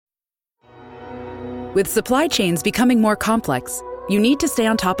With supply chains becoming more complex, you need to stay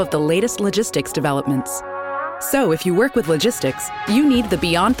on top of the latest logistics developments. So if you work with logistics, you need the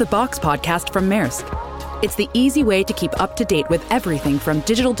Beyond the Box podcast from Maersk. It's the easy way to keep up to date with everything from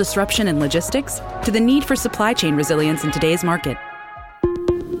digital disruption in logistics to the need for supply chain resilience in today's market.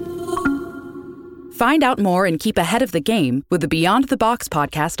 Find out more and keep ahead of the game with the Beyond the Box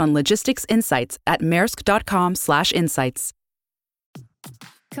podcast on logistics insights at maersk.com/insights.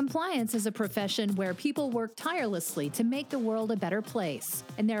 Compliance is a profession where people work tirelessly to make the world a better place.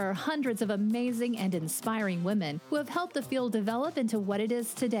 And there are hundreds of amazing and inspiring women who have helped the field develop into what it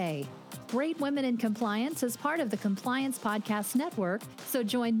is today. Great Women in Compliance is part of the Compliance Podcast Network, so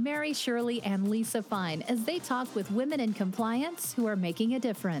join Mary Shirley and Lisa Fine as they talk with women in compliance who are making a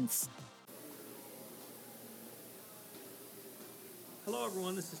difference. Hello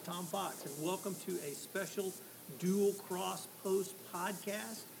everyone, this is Tom Fox, and welcome to a special Dual Cross Post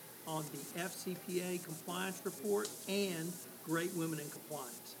podcast on the FCPA Compliance Report and Great Women in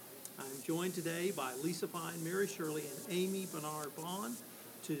Compliance. I'm joined today by Lisa Fine, Mary Shirley, and Amy Bernard Bond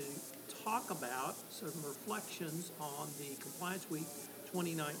to talk about some reflections on the Compliance Week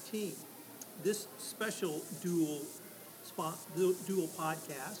 2019. This special dual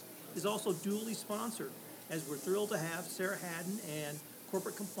podcast is also dually sponsored, as we're thrilled to have Sarah Haddon and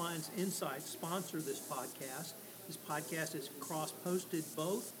Corporate Compliance Insights sponsor this podcast. This podcast is cross-posted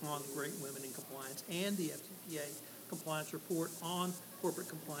both on Great Women in Compliance and the FCPA Compliance Report on Corporate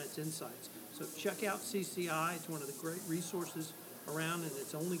Compliance Insights. So check out CCI. It's one of the great resources around, and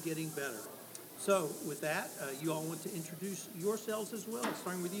it's only getting better. So with that, you all want to introduce yourselves as well,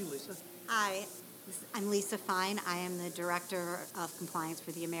 starting with you, Lisa. Hi, I'm Lisa Fine. I am the Director of Compliance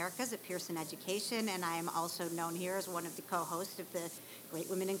for the Americas at Pearson Education, and I am also known here as one of the co-hosts of the Great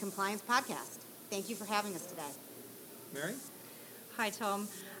Women in Compliance podcast. Thank you for having us today. Mary? Hi, Tom.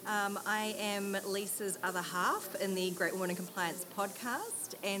 I am Lisa's other half in the Great Women in Compliance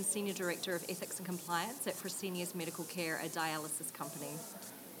podcast and Senior Director of Ethics and Compliance at Fresenius Medical Care, a dialysis company.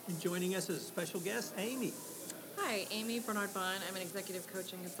 And joining us as a special guest, Amy. Hi, Amy Bernard Bond. I'm an executive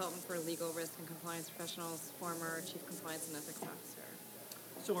coaching consultant for legal risk and compliance professionals, former chief compliance and ethics officer.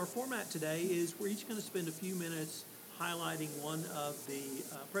 So our format today is we're each going to spend a few minutes highlighting one of the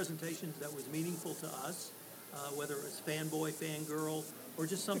presentations that was meaningful to us, whether it was fanboy, fangirl, or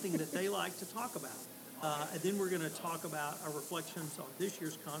just something that they like to talk about. And then we're going to talk about our reflections on this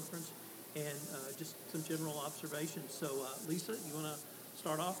year's conference and just some general observations. So Lisa, you want to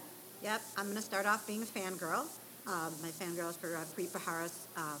start off? Yep, I'm going to start off being a fangirl. My fangirl is for Preet Bharara's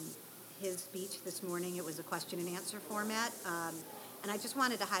his speech this morning. It was a question and answer format. And I just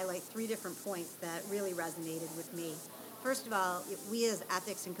wanted to highlight three different points that really resonated with me. First of all, we as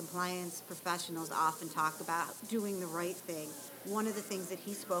ethics and compliance professionals often talk about doing the right thing. One of the things that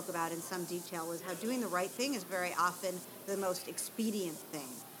he spoke about in some detail was how doing the right thing is very often the most expedient thing.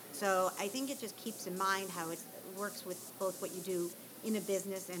 So I think it just keeps in mind how it works with both what you do in a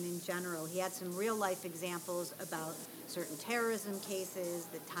business and in general. He had some real-life examples about certain terrorism cases,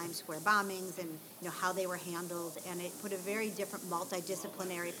 the Times Square bombings, and how they were handled, and it put a very different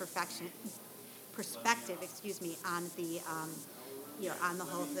multidisciplinary perspective, on the on the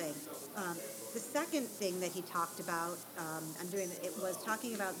whole thing. The second thing that he talked about, it was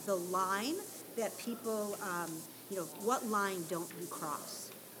talking about the line that people, what line don't you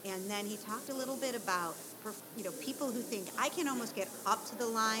cross? And then he talked a little bit about, people who think I can almost get up to the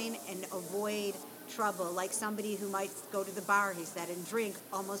line and avoid trouble, like somebody who might go to the bar, he said, and drink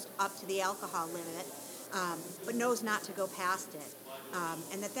almost up to the alcohol limit, but knows not to go past it.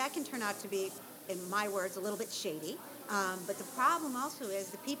 And that can turn out to be, in my words, a little bit shady. But the problem also is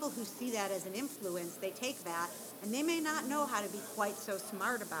the people who see that as an influence, they take that, and they may not know how to be quite so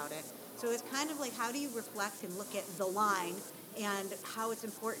smart about it. So it's kind of like, how do you reflect and look at the line and how it's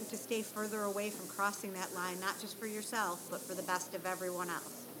important to stay further away from crossing that line, not just for yourself, but for the best of everyone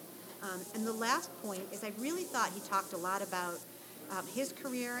else. And the last point is I really thought he talked a lot about his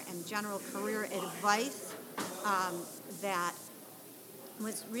career and general career advice that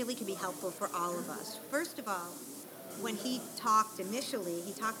was really can be helpful for all of us. First of all, when he talked initially,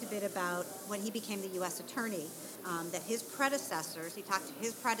 he talked a bit about when he became the U.S. Attorney, that his predecessors, he talked to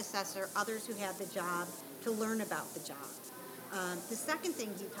his predecessor, others who had the job, to learn about the job. The second thing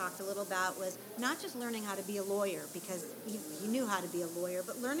he talked a little about was not just learning how to be a lawyer, because he knew how to be a lawyer,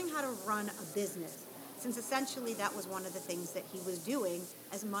 but learning how to run a business, since essentially that was one of the things that he was doing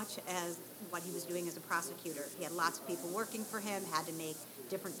as much as what he was doing as a prosecutor. He had lots of people working for him, had to make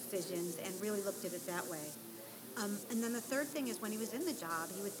different decisions, and really looked at it that way. And then the third thing is when he was in the job,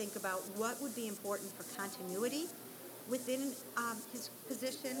 he would think about what would be important for continuity within his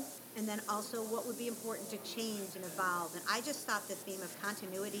position, and then also what would be important to change and evolve. And I just thought the theme of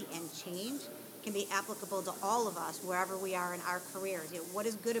continuity and change can be applicable to all of us wherever we are in our careers. What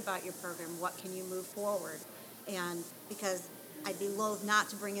is good about your program? What can you move forward? And because I'd be loath not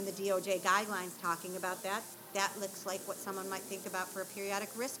to bring in the DOJ guidelines talking about that. That looks like what someone might think about for a periodic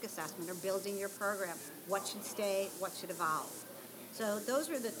risk assessment or building your program. What should stay? What should evolve? So those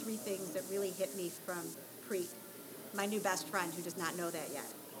were the three things that really hit me from Preet, my new best friend who does not know that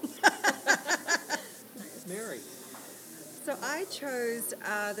yet. Mary. So I chose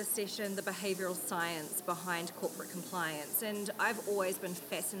the session, The Behavioural Science Behind Corporate Compliance, and I've always been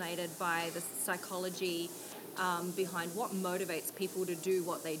fascinated by the psychology behind what motivates people to do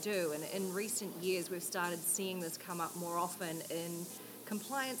what they do. And in recent years, we've started seeing this come up more often in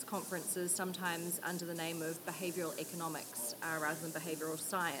compliance conferences, sometimes under the name of behavioural economics rather than behavioural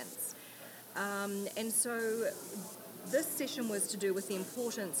science. And so this session was to do with the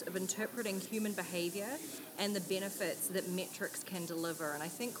importance of interpreting human behaviour and the benefits that metrics can deliver. And I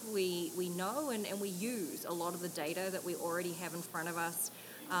think we know and we use a lot of the data that we already have in front of us.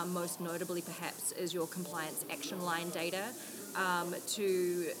 Most notably, perhaps, is your compliance action line data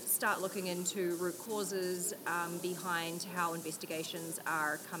to start looking into root causes behind how investigations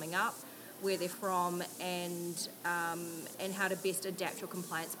are coming up, where they're from, and how to best adapt your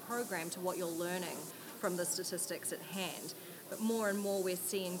compliance program to what you're learning from the statistics at hand. But more and more, we're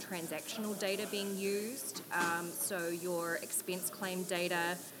seeing transactional data being used, so your expense claim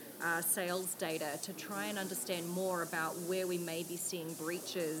data, sales data, to try and understand more about where we may be seeing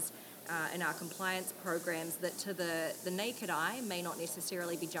breaches in our compliance programs that to the naked eye may not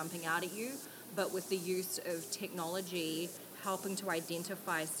necessarily be jumping out at you, but with the use of technology helping to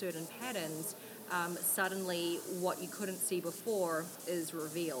identify certain patterns, suddenly what you couldn't see before is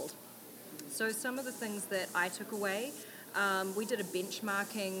revealed. So some of the things that I took away, we did a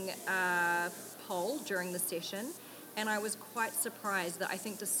benchmarking poll during the session, and I was quite surprised that I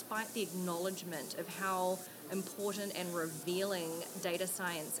think despite the acknowledgement of how important and revealing data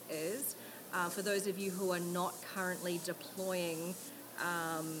science is, for those of you who are not currently deploying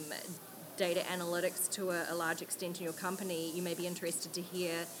data analytics to a large extent in your company, you may be interested to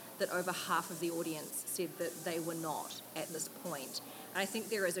hear that over half of the audience said that they were not at this point. And I think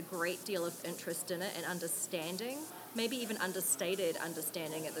there is a great deal of interest in it and understanding, maybe even understated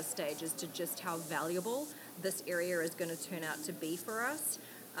understanding at this stage as to just how valuable this area is going to turn out to be for us.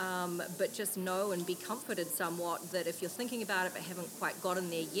 But just know and be comforted somewhat that if you're thinking about it but haven't quite gotten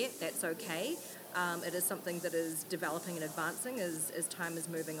there yet, that's okay. It is something that is developing and advancing as time is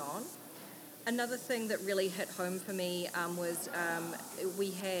moving on. Another thing that really hit home for me was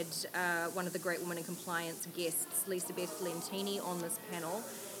we had one of the Great Women in Compliance guests, Lisa Beth Lentini, on this panel,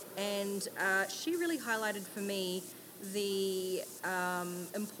 and she really highlighted for me the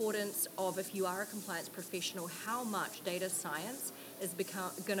importance of, if you are a compliance professional, how much data science is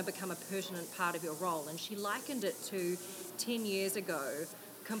going to become a pertinent part of your role. And she likened it to 10 years ago,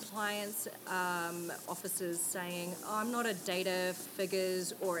 compliance officers saying, I'm not a data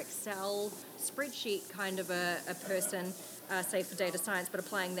figures or Excel spreadsheet kind of a person, say for data science, but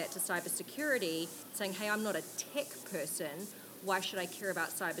applying that to cybersecurity, saying, hey, I'm not a tech person. Why should I care about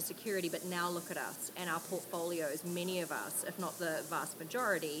cybersecurity? But now look at us and our portfolios. Many of us, if not the vast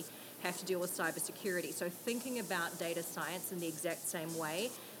majority, have to deal with cybersecurity. So thinking about data science in the exact same way.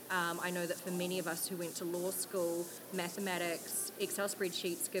 I know that for many of us who went to law school, mathematics, Excel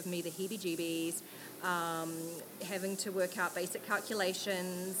spreadsheets give me the heebie-jeebies. Having to work out basic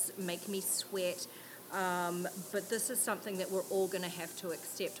calculations make me sweat. But this is something that we're all going to have to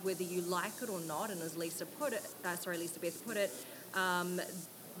accept, whether you like it or not. And as Lisa Beth put it,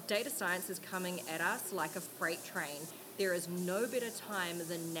 data science is coming at us like a freight train. There is no better time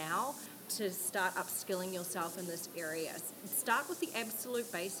than now to start upskilling yourself in this area. Start with the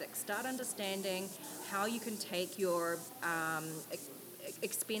absolute basics. Start understanding how you can take your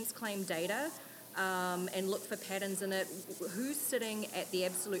expense claim data and look for patterns in it. Who's sitting at the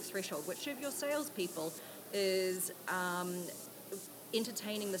absolute threshold? Which of your salespeople is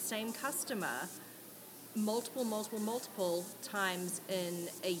entertaining the same customer multiple times in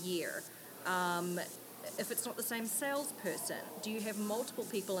a year? If it's not the same salesperson, do you have multiple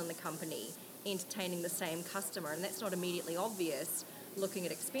people in the company entertaining the same customer? And that's not immediately obvious looking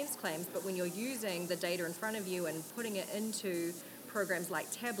at expense claims, but when you're using the data in front of you and putting it into programs like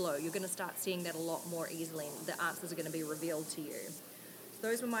Tableau, you're going to start seeing that a lot more easily, and the answers are going to be revealed to you. So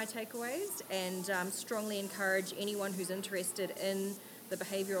those were my takeaways, and strongly encourage anyone who's interested in the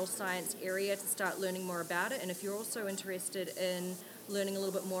behavioural science area to start learning more about it. And if you're also interested in learning a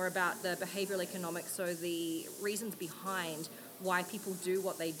little bit more about the behavioral economics, so the reasons behind why people do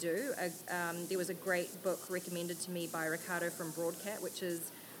what they do. There was a great book recommended to me by Ricardo from Broadcat, which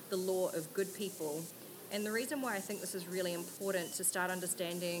is The Law of Good People. And the reason why I think this is really important to start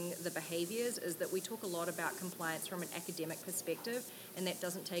understanding the behaviours is that we talk a lot about compliance from an academic perspective, and that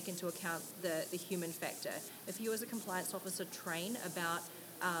doesn't take into account the human factor. If you as a compliance officer train about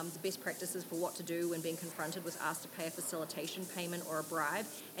the best practices for what to do when being confronted with asked to pay a facilitation payment or a bribe,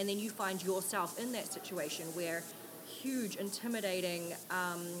 and then you find yourself in that situation where huge, intimidating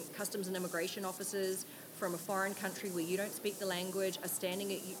customs and immigration officers from a foreign country where you don't speak the language are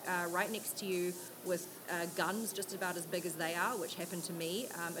standing right next to you with guns just about as big as they are, which happened to me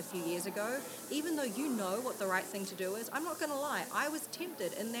a few years ago. Even though you know what the right thing to do is, I'm not going to lie, I was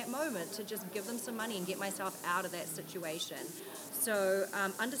tempted in that moment to just give them some money and get myself out of that situation. So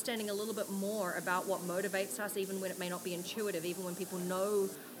understanding a little bit more about what motivates us, even when it may not be intuitive, even when people know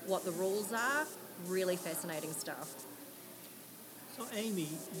what the rules are, really fascinating stuff. So, Amy,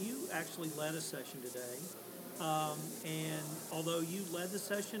 you actually led a session today, and although you led the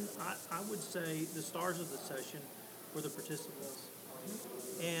session, I would say the stars of the session were the participants.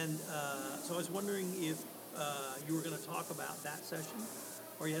 And so I was wondering if you were going to talk about that session,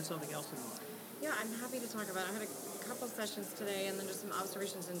 or you had something else in mind. Yeah, I'm happy to talk about it. I had a couple sessions today, and then just some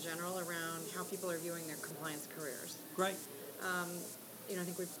observations in general around how people are viewing their compliance careers. Great. I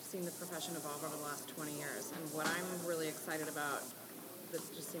think we've seen the profession evolve over the last 20 years, and what I'm really excited about that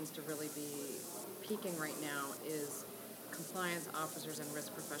just seems to really be peaking right now is compliance officers and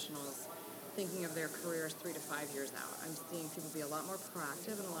risk professionals thinking of their careers 3 to 5 years out. I'm seeing people be a lot more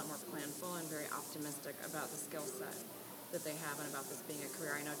proactive and a lot more planful and very optimistic about the skill set that they have and about this being a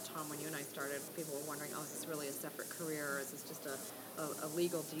career. I know, Tom, when you and I started, people were wondering, is this really a separate career, or is this just a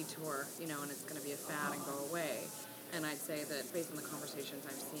legal detour, and it's going to be a fad and go away? And I'd say that based on the conversations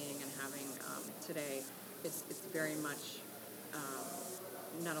I'm seeing and having today, it's very much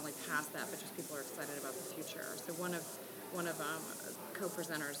not only past that, but just people are excited about the future. So one of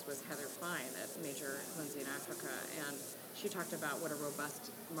co-presenters was Heather Fine at Major Lindsay in Africa, and she talked about what a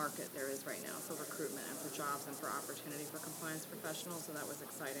robust market there is right now for recruitment and for jobs and for opportunity for compliance professionals, so that was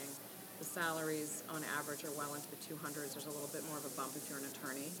exciting. The salaries on average are well into the 200s. There's a little bit more of a bump if you're an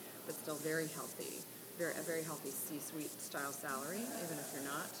attorney, but still very healthy. A very healthy C-suite style salary, even if you're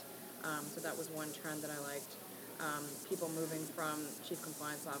not. So that was one trend that I liked. People moving from chief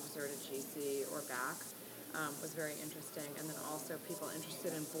compliance officer to GC or back was very interesting. And then also people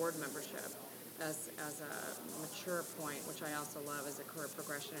interested in board membership as a mature point, which I also love as a career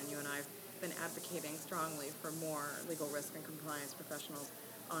progression. And you and I have been advocating strongly for more legal risk and compliance professionals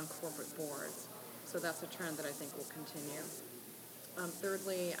on corporate boards. So that's a trend that I think will continue.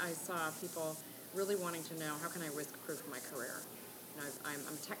 Thirdly, I saw people really wanting to know, how can I risk-proof my career? I'm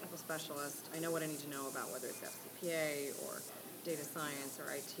a technical specialist. I know what I need to know about whether it's FCPA or data science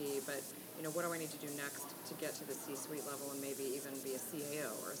or IT, but what do I need to do next to get to the C-suite level and maybe even be a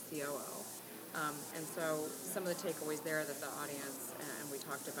CAO or a COO? And so some of the takeaways there that the audience and we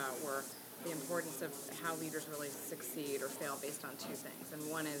talked about were the importance of how leaders really succeed or fail based on two things. And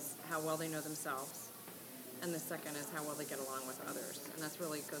one is how well they know themselves, and the second is how well they get along with others. And that's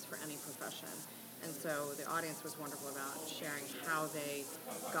really goes for any profession. And so the audience was wonderful about sharing how they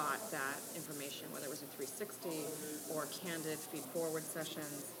got that information, whether it was a 360 or candid feed-forward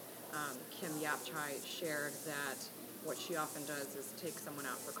sessions. Kim Yapchai shared that what she often does is take someone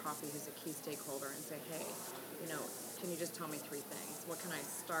out for coffee who's a key stakeholder and say, hey, can you just tell me 3 things? What can I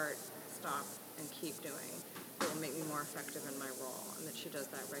start, stop, and keep doing that will make me more effective in my role? And that she does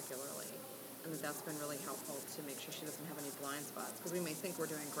that regularly. And that's been really helpful to make sure she doesn't have any blind spots. Because we may think we're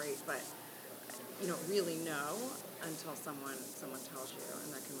doing great, but you don't really know until someone tells you, and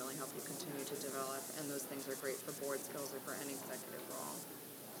that can really help you continue to develop, and those things are great for board skills or for any executive role.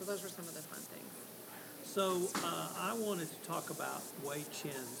 So those were some of the fun things. So I wanted to talk about Wei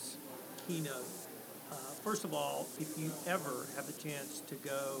Chen's keynote. First of all, if you ever have the chance to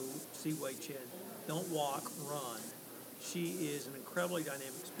go see Wei Chen, don't walk, run. She is an incredibly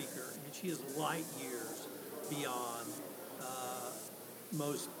dynamic speaker, and she is light years beyond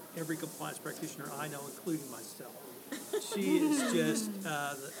most every compliance practitioner I know, including myself. She is just,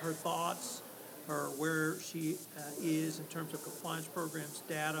 her thoughts, where she is in terms of compliance programs,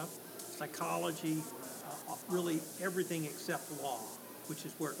 data, psychology, really everything except law, which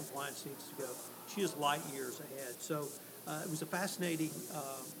is where compliance needs to go. She is light years ahead. So it was a fascinating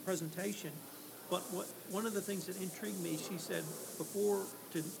presentation. But one of the things that intrigued me, she said, before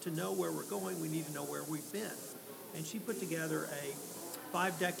to know where we're going, we need to know where we've been. And she put together a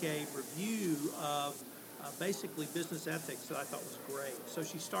 5-decade review of basically business ethics that I thought was great. So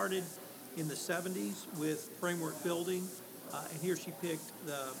she started in the 70s with framework building, and here she picked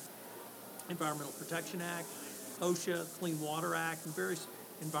the Environmental Protection Act, OSHA, Clean Water Act, and various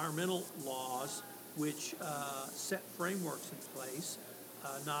environmental laws which set frameworks in place,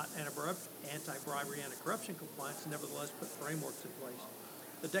 not anti-bribery, anti-corruption compliance, nevertheless put frameworks in place.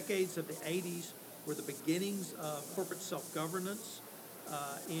 The decades of the 80s were the beginnings of corporate self-governance.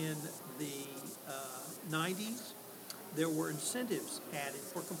 In the 90s, there were incentives added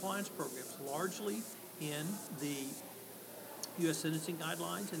for compliance programs, largely in the U.S. sentencing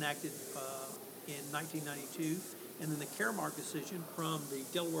guidelines enacted in 1992, and then the Caremark decision from the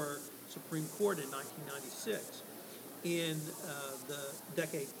Delaware Supreme Court in 1996. In the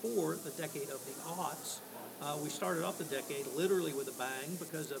decade 4, the decade of the aughts, we started off the decade literally with a bang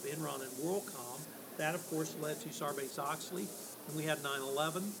because of Enron and WorldCom. That, of course, led to Sarbanes-Oxley, and we had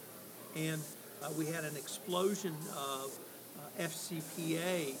 9/11, and we had an explosion of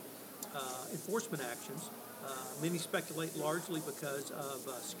FCPA enforcement actions. Many speculate largely because of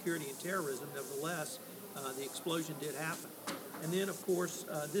security and terrorism. Nevertheless, the explosion did happen. And then, of course,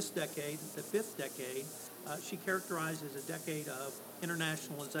 this decade, the fifth decade, she characterized as a decade of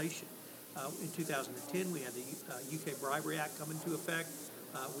internationalization. In 2010, we had the UK Bribery Act come into effect.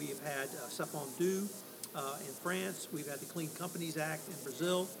 We have had Sapondu in France. We've had the Clean Companies Act in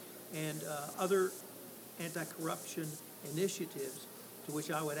Brazil, and other anti-corruption initiatives, to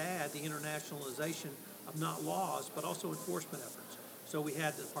which I would add the internationalization of not laws, but also enforcement efforts. So we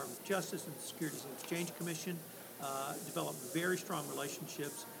had the Department of Justice and the Securities and Exchange Commission develop very strong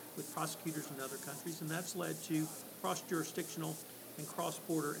relationships with prosecutors in other countries, and that's led to cross-jurisdictional and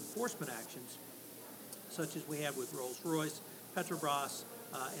cross-border enforcement actions, such as we have with Rolls-Royce, Petrobras,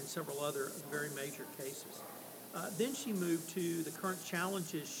 and several other very major cases. Then she moved to the current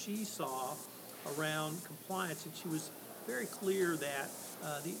challenges she saw around compliance, and she was very clear that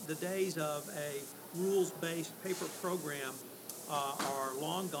the days of a rules-based paper program are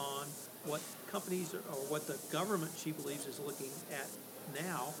long gone. What companies or what the government, she believes, is looking at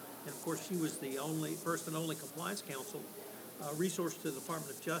now, and of course she was the first and only compliance counsel, resource to the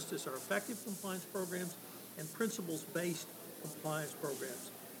Department of Justice, are effective compliance programs and principles-based compliance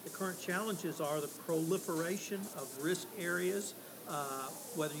programs. The current challenges are the proliferation of risk areas,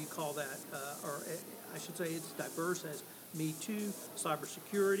 whether you call that, or I should say it's diverse as Me Too,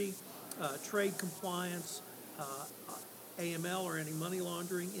 cybersecurity, trade compliance, AML or anti-money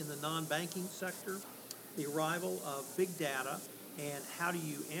laundering in the non-banking sector, the arrival of big data and how do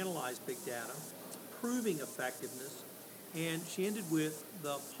you analyze big data, proving effectiveness, and she ended with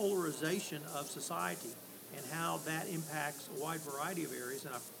the polarization of society and how that impacts a wide variety of areas,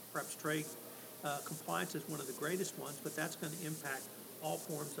 and perhaps trade compliance is one of the greatest ones, but that's going to impact all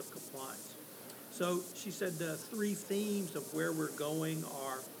forms of compliance. So she said the three themes of where we're going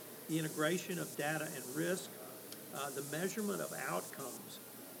are the integration of data and risk, the measurement of outcomes,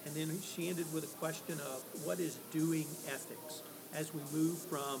 and then she ended with a question of what is doing ethics as we move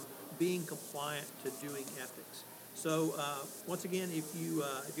from being compliant to doing ethics. So once again, if you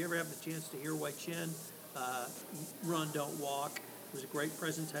ever have the chance to hear Wei Chen run, don't walk, it was a great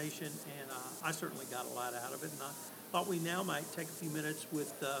presentation, and I certainly got a lot out of it. And I thought we now might take a few minutes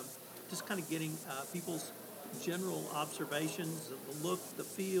with just kind of getting people's general observations of the look, the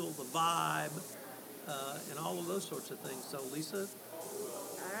feel, the vibe, and all of those sorts of things. So, Lisa?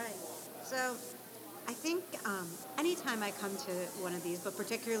 All right. So I think anytime I come to one of these, but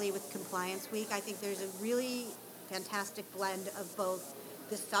particularly with Compliance Week, I think there's a really fantastic blend of both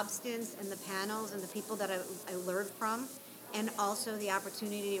the substance and the panels and the people that I learned from, and also the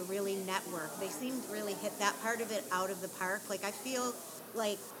opportunity to really network. They seem to really hit that part of it out of the park. Like, I feel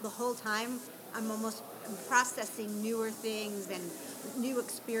like the whole time I'm processing newer things and new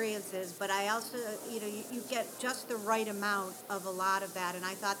experiences, but I also, you get just the right amount of a lot of that, and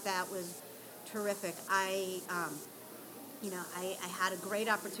I thought that was terrific. I had a great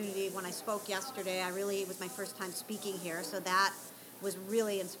opportunity when I spoke yesterday. It was my first time speaking here, so that was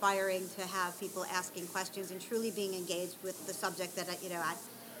really inspiring to have people asking questions and truly being engaged with the subject that I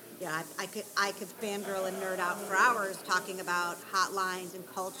could fangirl and nerd out for hours talking about hotlines and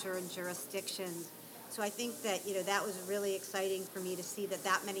culture and jurisdictions. So I think that that was really exciting for me to see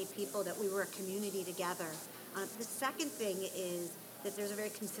that many people, that we were a community together. The second thing is that there's a very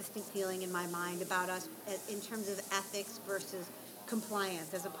consistent feeling in my mind about us in terms of ethics versus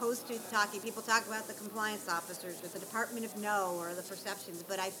compliance, as opposed to people talk about the compliance officers or the Department of No or the perceptions,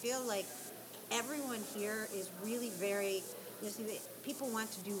 but I feel like everyone here is really very, people want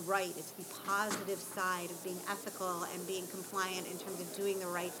to do right. It's the positive side of being ethical and being compliant in terms of doing the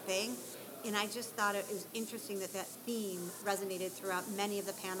right thing. And I just thought it was interesting that theme resonated throughout many of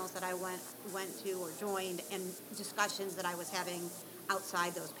the panels that I went to or joined, and discussions that I was having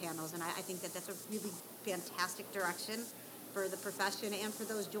outside those panels. And I think that that's a really fantastic direction for the profession and for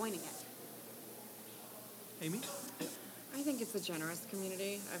those joining it. Amy? I think it's a generous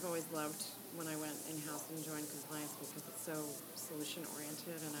community. I've always loved when I went in-house and joined compliance because it's so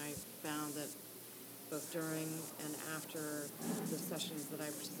solution-oriented, and I found that both during and after the sessions that I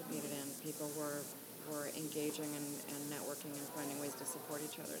participated in, people were engaging and networking and finding ways to support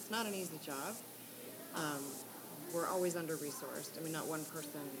each other. It's not an easy job. We're always under-resourced. I mean, not one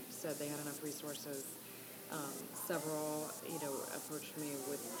person said they had enough resources. Several, approached me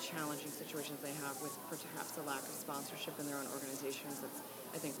with challenging situations they have with perhaps a lack of sponsorship in their own organizations. That's,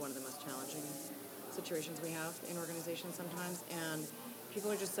 I think, one of the most challenging situations we have in organizations sometimes. And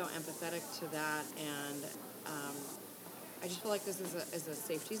people are just so empathetic to that, and I just feel like this is a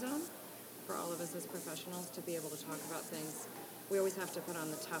safety zone for all of us as professionals to be able to talk about things. We always have to put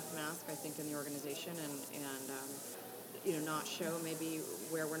on the tough mask, I think, in the organization, and not show maybe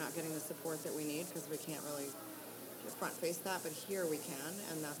where we're not getting the support that we need because we can't really front face that, but here we can,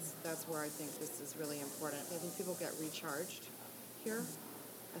 and that's where I think this is really important. I think people get recharged here.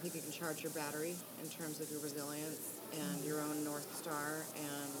 I think you can charge your battery in terms of your resilience and your own North Star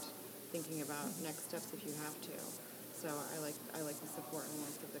and thinking about next steps if you have to. So I like the support and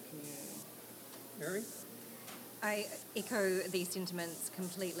warmth of the community. Mary? I echo these sentiments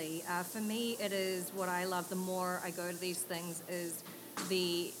completely. For me, it is what I love the more I go to these things is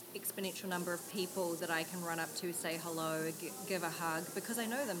the exponential number of people that I can run up to, say hello, give a hug, because I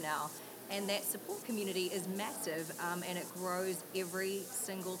know them now. And that support community is massive, and it grows every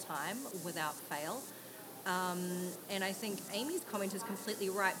single time without fail. And I think Amy's comment is completely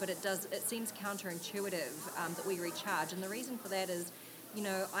right, but it seems counterintuitive that we recharge. And the reason for that is,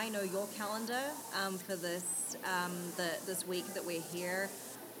 I know your calendar for this this week that we're here,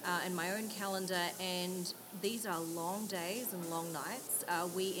 and my own calendar, and these are long days and long nights.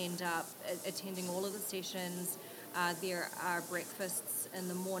 We end up attending all of the sessions. There are breakfasts in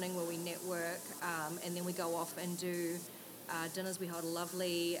the morning where we network, and then we go off and do dinners. We held a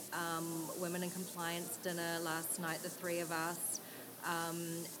lovely Women in Compliance dinner last night, the three of us,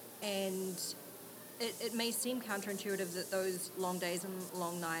 and it may seem counterintuitive that those long days and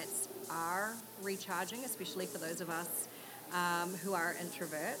long nights are recharging, especially for those of us who are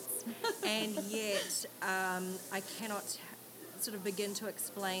introverts, and yet I cannot sort of begin to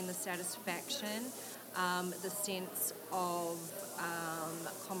explain the satisfaction, the sense of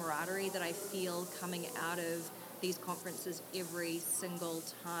camaraderie that I feel coming out of these conferences every single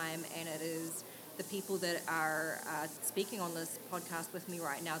time, and it is the people that are speaking on this podcast with me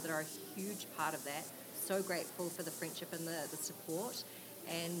right now that are a huge part of that. So grateful for the friendship and the support,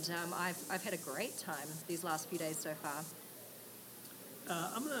 and I've had a great time these last few days so far.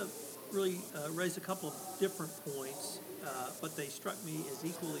 I'm going to really raise a couple of different points, but they struck me as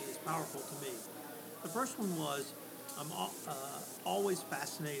equally as powerful to me. The first one was I'm always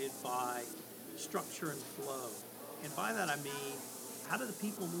fascinated by structure and flow. And by that I mean, how do the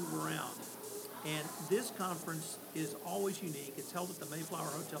people move around? And this conference is always unique. It's held at the Mayflower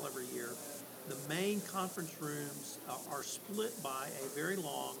Hotel every year. The main conference rooms are split by a very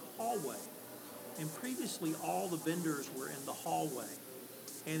long hallway. And previously, all the vendors were in the hallway.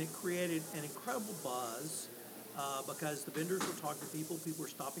 And it created an incredible buzz because the vendors were talking to people. People were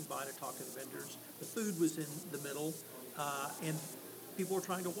stopping by to talk to the vendors. The food was in the middle, and people were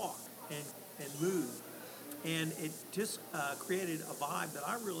trying to walk and move. And it just created a vibe that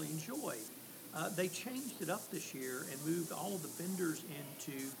I really enjoyed. They changed it up this year and moved all of the vendors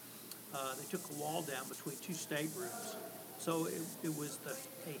into, they took a wall down between two staterooms. So it was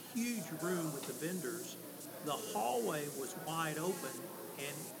a huge room with the vendors. The hallway was wide open,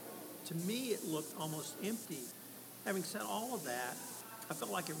 and to me it looked almost empty. Having said all of that, I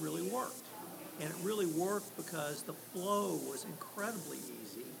felt like it really worked. And it really worked because the flow was incredibly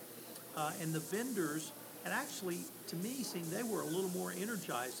easy. And the vendors, and actually, to me, seemed they were a little more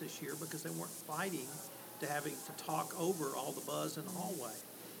energized this year because they weren't fighting to having to talk over all the buzz in the hallway.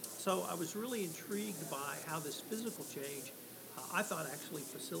 So I was really intrigued by how this physical change, I thought, actually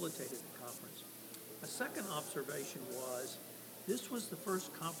facilitated the conference. A second observation was, this was the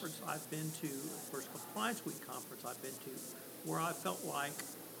first conference I've been to, first Compliance Week conference I've been to, where I felt like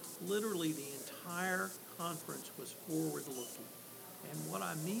literally the entire conference was forward-looking. And what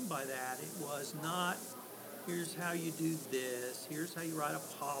I mean by that, it was not, here's how you do this, here's how you write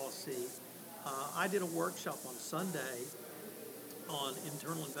a policy. I did a workshop on Sunday on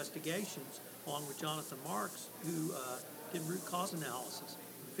internal investigations along with Jonathan Marks, who did root cause analysis.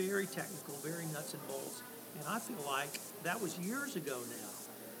 very technical, very nuts and bolts. And I feel like that was years ago now.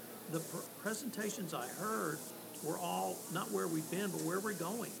 The presentations I heard were all not where we've been, but where we're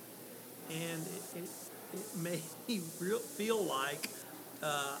going. And it made me feel like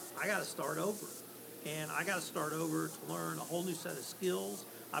I got to start over. And I got to start over to learn a whole new set of skills.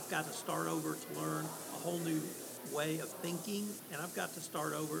 I've got to start over to learn a whole new way of thinking. And I've got to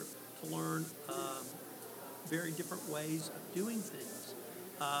start over to learn very different ways of doing things.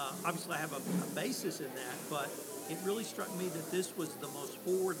 Obviously, I have a basis in that, but it really struck me that this was the most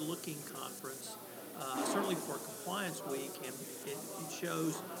forward-looking conference, certainly for Compliance Week, and it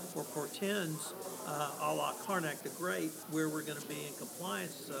shows or portends, a la Karnak the Great, where we're going to be in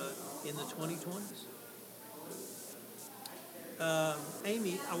compliance in the 2020s.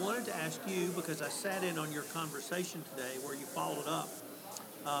 Amy, I wanted to ask you, because I sat in on your conversation today where you followed up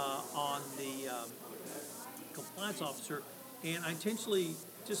on the compliance officer, and I intentionally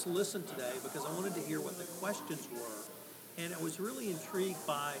just listened today because I wanted to hear what the questions were. And I was really intrigued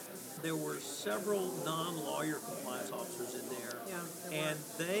by, there were several non-lawyer compliance officers in there. Yeah, and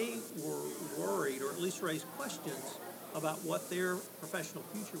they were worried, or at least raised questions, about what their professional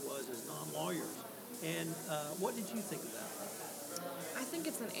future was as non-lawyers. And what did you think of that? I think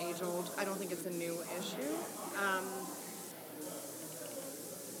it's an age-old, I don't think it's a new issue.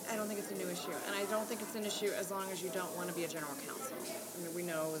 I don't think it's a new issue. And I don't think it's an issue as long as you don't want to be a general counsel. I mean, we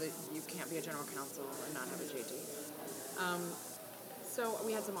know that you can't be a general counsel and not have a JD. So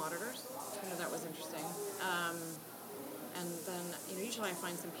we had some auditors. That was interesting. And then, usually I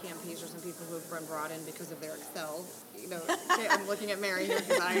find some PMPs or some people who have been brought in because of their Excel. I'm looking at Mary here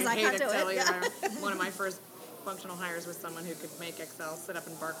because I hate Excel. One of my first functional hires was someone who could make Excel sit up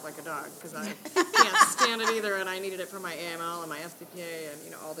and bark like a dog because I can't stand it either, and I needed it for my AML and my SDPA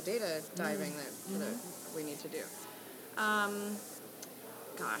and all the data diving that we need to do.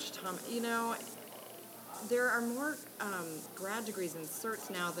 Gosh, Tom, there are more grad degrees and certs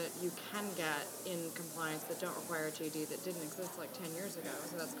now that you can get in compliance that don't require a JD that didn't exist like 10 years ago,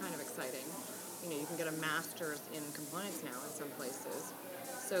 so that's kind of exciting. You can get a master's in compliance now in some places.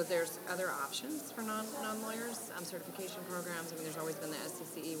 So there's other options for non-lawyers, certification programs. I mean, there's always been the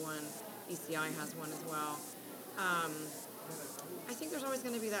SCCE one. ECI has one as well. I think there's always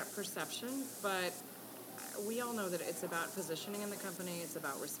going to be that perception, but we all know that it's about positioning in the company. It's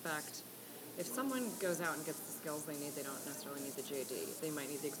about respect. If someone goes out and gets the skills they need, they don't necessarily need the JD. They might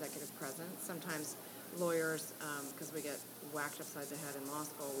need the executive presence. Sometimes lawyers, because we get whacked upside the head in law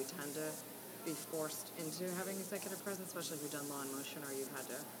school, we tend to be forced into having executive presence, especially if you've done law in motion or you've had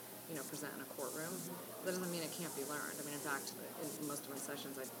to, present in a courtroom. That doesn't mean it can't be learned. I mean, in fact, in most of my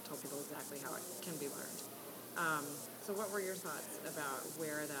sessions, I told people exactly how it can be learned. So what were your thoughts about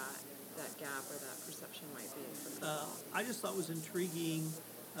where that gap or that perception might be? I just thought it was intriguing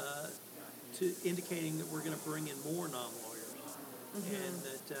to indicating that we're going to bring in more non-lawyers, and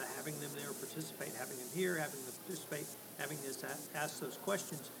that having them there participate, having them here, having them participate, having this ask those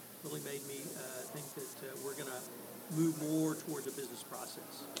questions really made me think that we're going to move more towards a business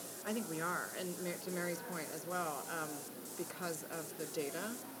process. I think we are, and to Mary's point as well, because of the data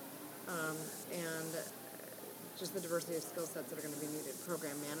and just the diversity of skill sets that are going to be needed.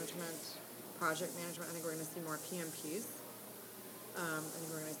 Program management, project management, I think we're going to see more PMPs. I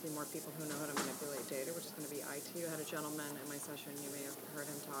think we're going to see more people who know how to manipulate data, which is going to be IT. I had a gentleman in my session, you may have heard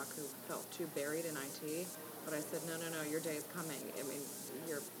him talk, who felt too buried in IT, but I said, no, your day is coming. I mean,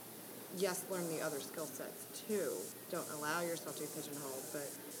 yes, learn the other skill sets too. Don't allow yourself to be pigeonholed, but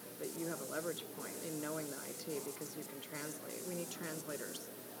you have a leverage point in knowing the IT because you can translate. We need translators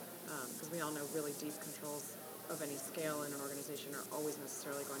because we all know really deep controls of any scale in an organization are always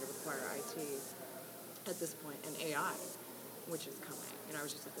necessarily going to require IT at this point, and AI, which is coming. I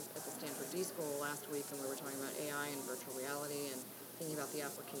was just at the Stanford D School last week, and we were talking about AI and virtual reality, and thinking about the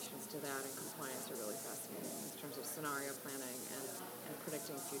applications to that and compliance are really fascinating in terms of scenario planning and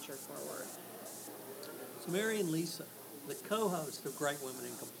predicting future forward. So Mary and Lisa, the co-hosts of Great Women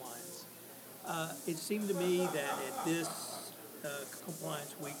in Compliance, it seemed to me that at this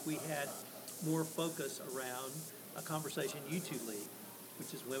Compliance Week we had more focus around a conversation you two lead,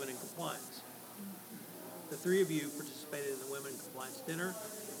 which is Women in Compliance. The three of you participated in the Women in Compliance dinner.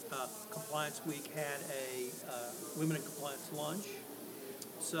 Compliance Week had a Women in Compliance lunch.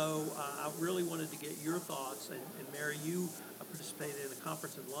 So I really wanted to get your thoughts, and Mary, you participated in a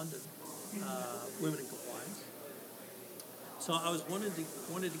conference in London, Women in Compliance. So I wanted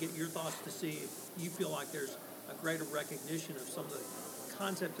to get your thoughts to see if you feel like there's a greater recognition of some of the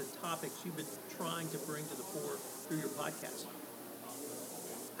concepts and topics you've been trying to bring to the fore through your podcast.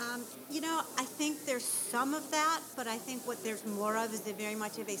 I think there's some of that, but I think what there's more of is very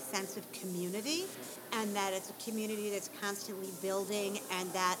much of a sense of community, and that it's a community that's constantly building,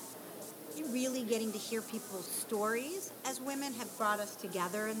 and that really getting to hear people's stories as women have brought us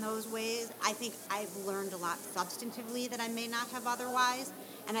together in those ways. I think I've learned a lot substantively that I may not have otherwise,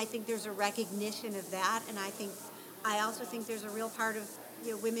 and I think there's a recognition of that, and I also think there's a real part of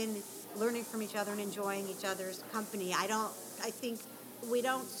women learning from each other and enjoying each other's company. I think we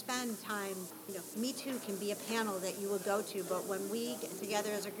don't spend time, Me Too can be a panel that you would go to, but when we get together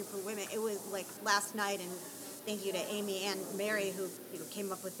as a group of women, it was like last night, and thank you to Amy and Mary who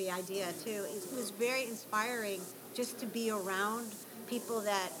came up with the idea too. It was very inspiring just to be around people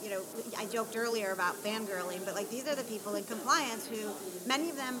that, I joked earlier about fangirling, but these are the people in compliance who,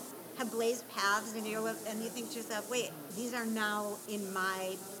 many of them have blazed paths, and you think to yourself, wait, these are now in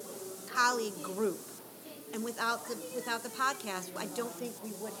my colleague group. And without the podcast, I don't think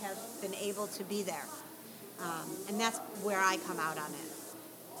we would have been able to be there. And that's where I come out on it.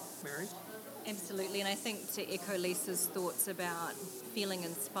 Mary? Absolutely, and I think to echo Lisa's thoughts about feeling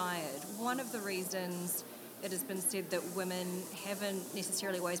inspired, one of the reasons it has been said that women haven't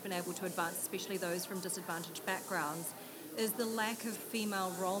necessarily always been able to advance, especially those from disadvantaged backgrounds, is the lack of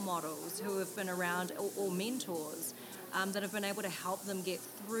female role models who have been around, or mentors, that have been able to help them get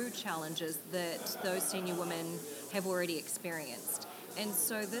through challenges that those senior women have already experienced. And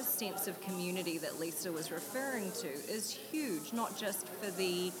so this sense of community that Lisa was referring to is huge, not just for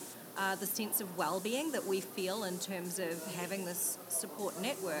the sense of well-being that we feel in terms of having this support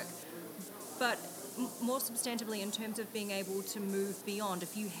network, but more substantively in terms of being able to move beyond.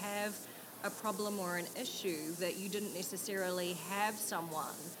 If you have a problem or an issue that you didn't necessarily have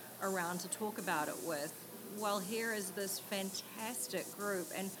someone around to talk about it with, well, here is this fantastic group.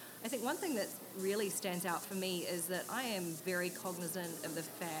 And I think one thing that really stands out for me is that I am very cognizant of the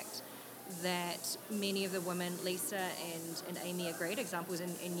fact that many of the women, Lisa and Amy are great examples,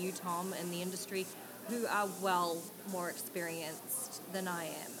 and you, Tom, in the industry, who are well more experienced than I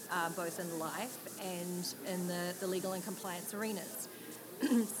am, both in life and in the legal and compliance arenas.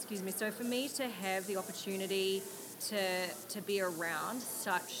 Excuse me. So for me to have the opportunity to be around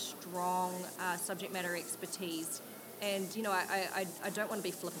such strong subject matter expertise, and I don't want to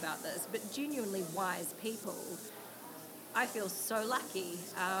be flip about this, but genuinely wise people, I feel so lucky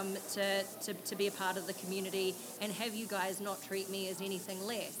to be a part of the community and have you guys not treat me as anything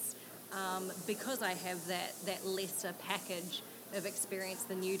less, because I have that lesser package of experience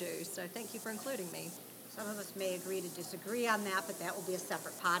than you do. So thank you for including me. Some of us may agree to disagree on that, but that will be a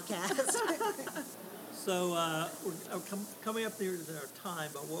separate podcast. So we're coming up there to our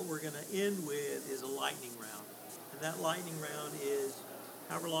time, but what we're going to end with is a lightning round. And that lightning round is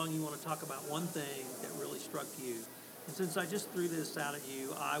however long you want to talk about one thing that really struck you. And since I just threw this out at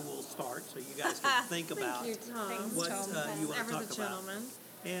you, I will start so you guys can think about Thank you, Tom. what you want to Ever talk the about. gentleman.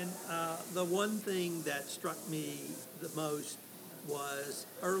 And the one thing that struck me the most was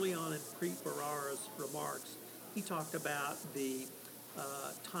early on in Preet Bharara's remarks, he talked about the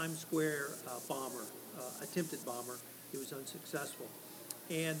Times Square bomber, attempted bomber. He was unsuccessful.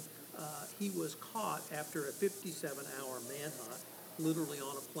 And he was caught after a 57-hour manhunt, literally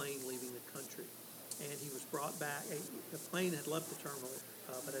on a plane leaving the country. And he was brought back. The plane had left the terminal,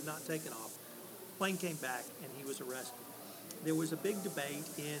 but had not taken off. The plane came back, and he was arrested. There was a big debate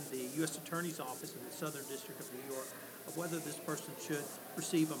in the U.S. Attorney's Office in the Southern District of New York of whether this person should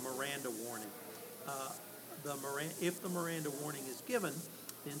receive a Miranda warning. If the Miranda warning is given,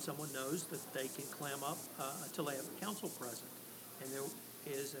 then someone knows that they can clam up until they have counsel present. And there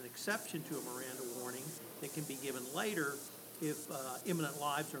is an exception to a Miranda warning that can be given later if imminent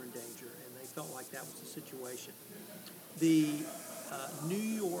lives are in danger, and they felt like that was the situation. The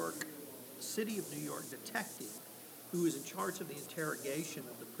City of New York detective who was in charge of the interrogation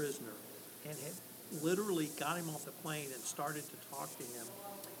of the prisoner and had literally got him off the plane and started to talk to him,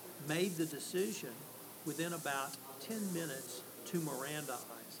 made the decision within about 10 minutes to Mirandaize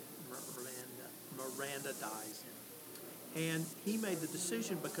him. And he made the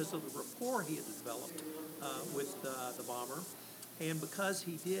decision because of the rapport he had developed with the bomber, and because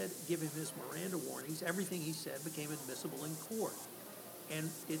he did give him his Miranda warnings, everything he said became admissible in court. And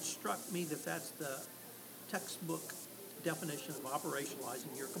it struck me that that's the textbook definition of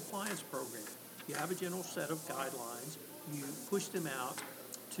operationalizing your compliance program. You have a general set of guidelines, you push them out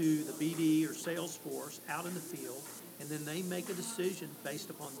to the BD or sales force out in the field, and then they make a decision based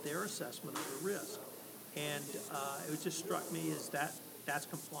upon their assessment of the risk. And it just struck me as that's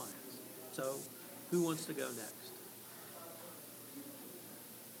compliance. So who wants to go next?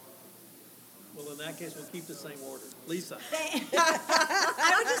 Well, in that case, we'll keep the same order. Lisa.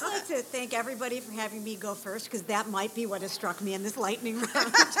 I would just to thank everybody for having me go first, because that might be what has struck me in this lightning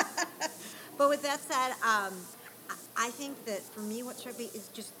round. But with that said, I think that for me what struck me is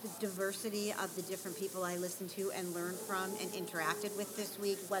just the diversity of the different people I listened to and learned from and interacted with this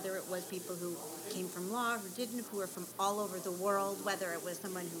week, whether it was people who came from law, who didn't, who were from all over the world, whether it was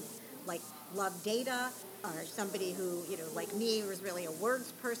someone who loved data, or somebody who, like me, was really a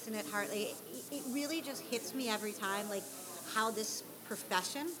words person at heart. It really just hits me every time, how this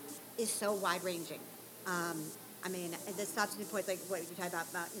profession is so wide-ranging. The substantive point, like what you talked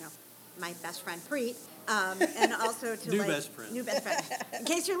about, my best friend Preet, and also to new best friend. In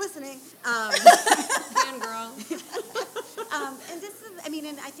case you're listening, Fangirl. and this is,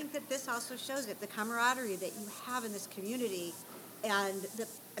 and I think that this also shows it, the camaraderie that you have in this community, and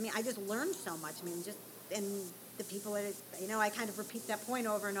I just learned so much. And the people that I kind of repeat that point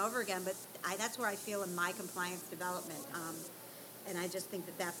over and over again, but that's where I feel in my compliance development, and I just think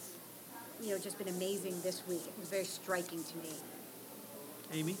that that's just been amazing this week. It was very striking to me.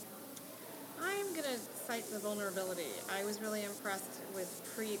 Amy? I'm going to cite the vulnerability. I was really impressed with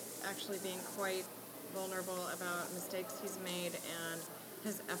Preet actually being quite vulnerable about mistakes he's made and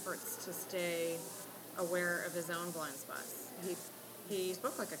his efforts to stay aware of his own blind spots. He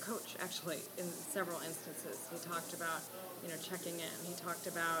spoke like a coach, actually, in several instances. He talked about, checking in. He talked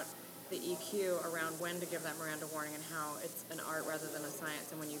about the EQ around when to give that Miranda warning and how it's an art rather than a science.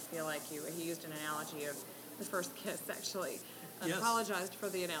 And when you feel like he used an analogy of the first kiss, actually. Yes. Apologized for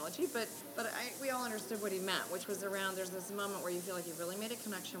the analogy, but we all understood what he meant, which was around there's this moment where you feel like you've really made a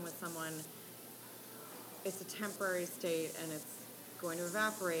connection with someone. It's a temporary state and it's going to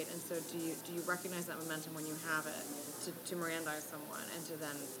evaporate, and so do you recognize that momentum when you have it to Mirandize someone and to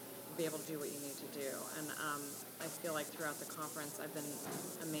then be able to do what you need to do. And I feel like throughout the conference I've been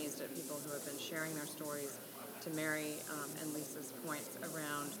amazed at people who have been sharing their stories. To Mary and Lisa's points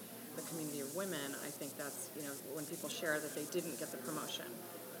around the community of women, I think that's, when people share that they didn't get the promotion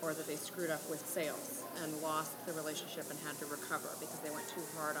or that they screwed up with sales and lost the relationship and had to recover because they went too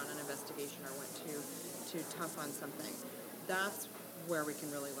hard on an investigation or went too tough on something. That's where we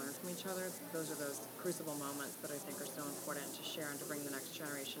can really learn from each other. Those are those crucible moments that I think are so important to share and to bring the next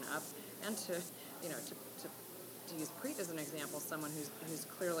generation up, and to use Preet as an example, someone who's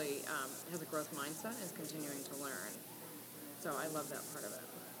clearly has a growth mindset and is continuing to learn. So I love that part of it.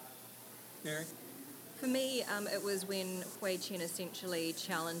 Mary? For me, it was when Hui Chen essentially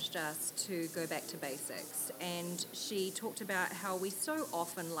challenged us to go back to basics. And she talked about how we so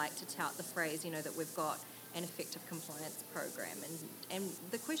often like to tout the phrase, that we've got an effective compliance program. And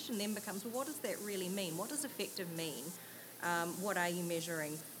the question then becomes, well, what does that really mean? What does effective mean? What are you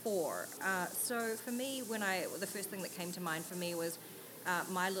measuring for? So for me, the first thing that came to mind for me was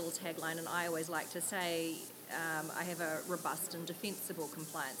my little tagline, and I always like to say, I have a robust and defensible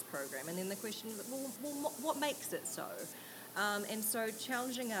compliance program. And then the question is, well, what makes it so? And so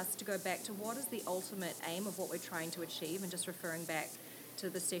challenging us to go back to what is the ultimate aim of what we're trying to achieve, and just referring back to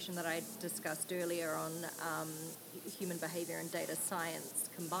the session that I discussed earlier on human behavior and data science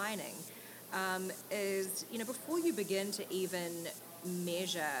combining, is, before you begin to even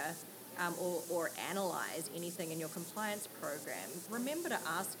measure or analyze anything in your compliance program, remember to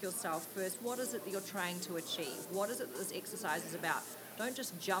ask yourself first, what is it that you're trying to achieve? What is it that this exercise is about? Don't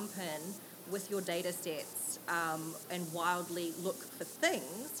just jump in with your data sets and wildly look for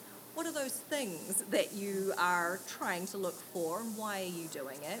things. What are those things that you are trying to look for, and why are you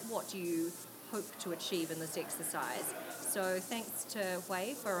doing it? What do you hope to achieve in this exercise? So thanks to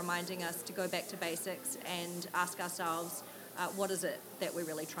Hui for reminding us to go back to basics and ask ourselves, what is it that we're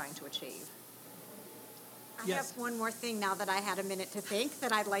really trying to achieve? I have one more thing now that I had a minute to think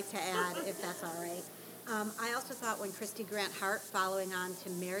that I'd like to add, if that's all right. I also thought when Christy Grant Hart, following on to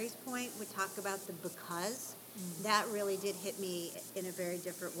Mary's point, would talk about the because, that really did hit me in a very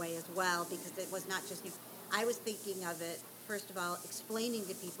different way as well, because it was not just, I was thinking of it, first of all, explaining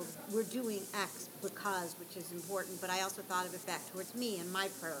to people, we're doing X because, which is important, but I also thought of it back towards me and my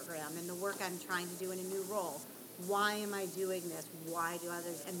program and the work I'm trying to do in a new role. Why am I doing this? Why do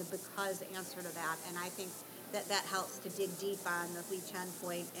others? And the because answer to that. And I think that helps to dig deep on the Hui Chen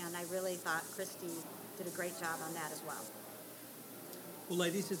point, and I really thought Christy did a great job on that as well. Well,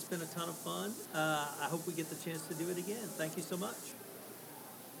 ladies, it's been a ton of fun. I hope we get the chance to do it again. Thank you so much.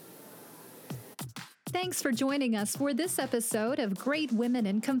 Thanks for joining us for this episode of Great Women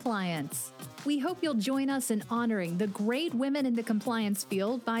in Compliance. We hope you'll join us in honoring the great women in the compliance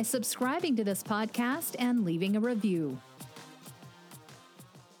field by subscribing to this podcast and leaving a review.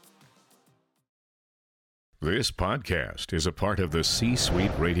 This podcast is a part of the C-Suite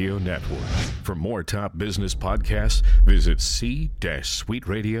Radio Network. For more top business podcasts, visit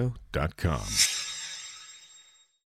c-suiteradio.com.